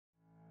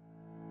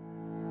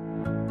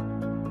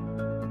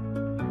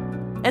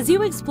As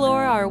you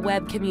explore our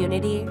web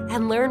community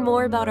and learn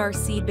more about our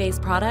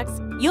seed-based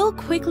products, you'll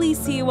quickly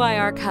see why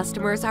our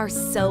customers are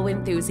so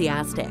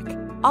enthusiastic.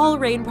 All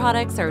Rain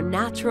products are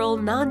natural,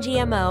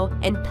 non-GMO,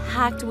 and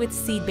packed with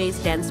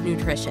seed-based dense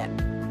nutrition.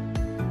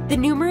 The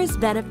numerous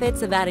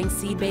benefits of adding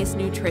seed-based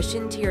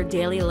nutrition to your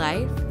daily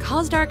life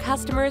caused our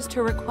customers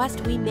to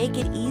request we make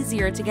it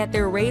easier to get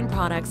their Rain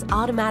products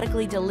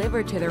automatically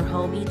delivered to their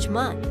home each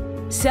month.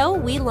 So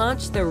we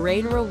launched the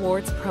Rain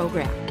Rewards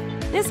program.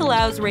 This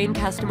allows Rain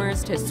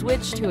customers to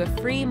switch to a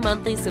free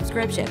monthly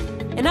subscription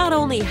and not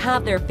only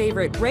have their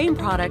favorite Rain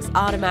products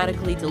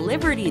automatically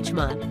delivered each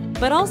month,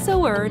 but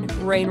also earn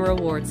Rain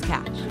Rewards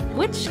cash,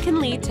 which can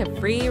lead to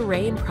free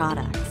Rain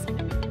products.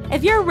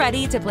 If you're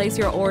ready to place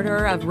your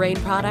order of Rain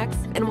products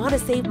and want to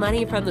save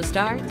money from the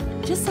start,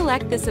 just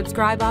select the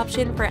subscribe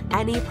option for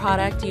any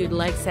product you'd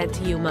like sent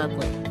to you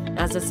monthly.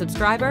 As a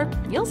subscriber,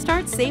 you'll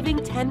start saving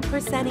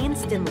 10%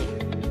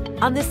 instantly.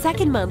 On the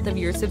second month of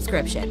your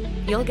subscription,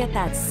 you'll get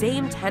that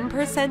same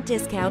 10%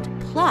 discount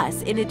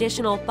plus an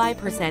additional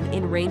 5%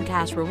 in Rain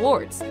Cash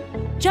rewards,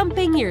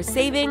 jumping your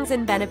savings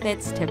and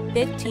benefits to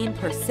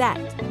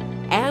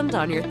 15%. And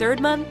on your third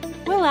month,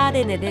 we'll add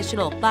an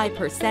additional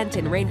 5%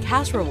 in Rain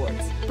Cash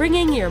rewards,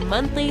 bringing your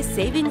monthly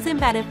savings and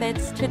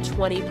benefits to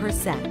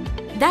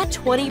 20%. That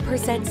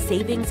 20%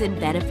 savings and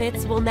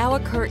benefits will now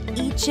occur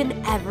each and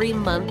every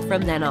month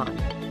from then on.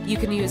 You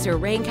can use your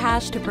Rain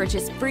Cash to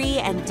purchase free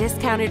and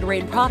discounted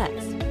Rain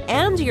products,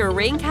 and your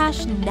Rain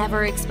Cash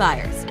never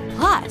expires.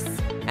 Plus,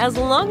 as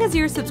long as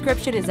your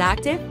subscription is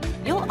active,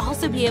 you'll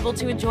also be able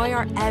to enjoy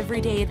our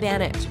Everyday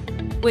Advantage,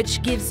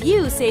 which gives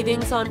you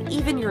savings on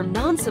even your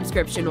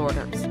non-subscription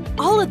orders.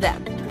 All of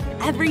them,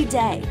 every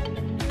day.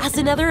 As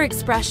another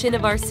expression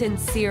of our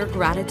sincere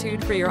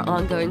gratitude for your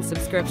ongoing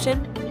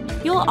subscription,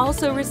 you'll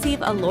also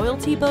receive a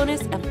loyalty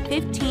bonus of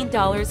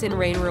 $15 in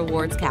Rain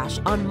Rewards cash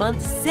on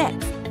month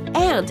 6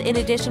 and an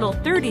additional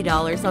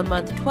 $30 on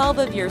month 12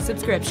 of your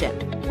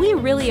subscription. We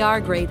really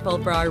are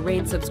grateful for our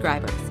Rain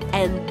subscribers,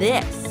 and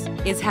this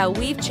is how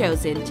we've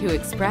chosen to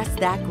express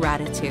that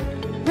gratitude.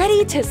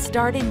 Ready to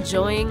start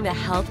enjoying the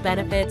health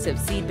benefits of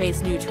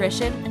seed-based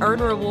nutrition,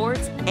 earn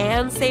rewards,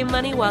 and save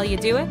money while you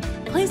do it?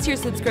 Place your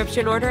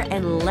subscription order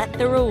and let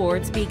the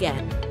rewards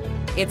begin.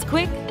 It's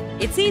quick,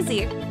 it's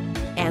easy,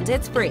 and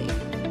it's free.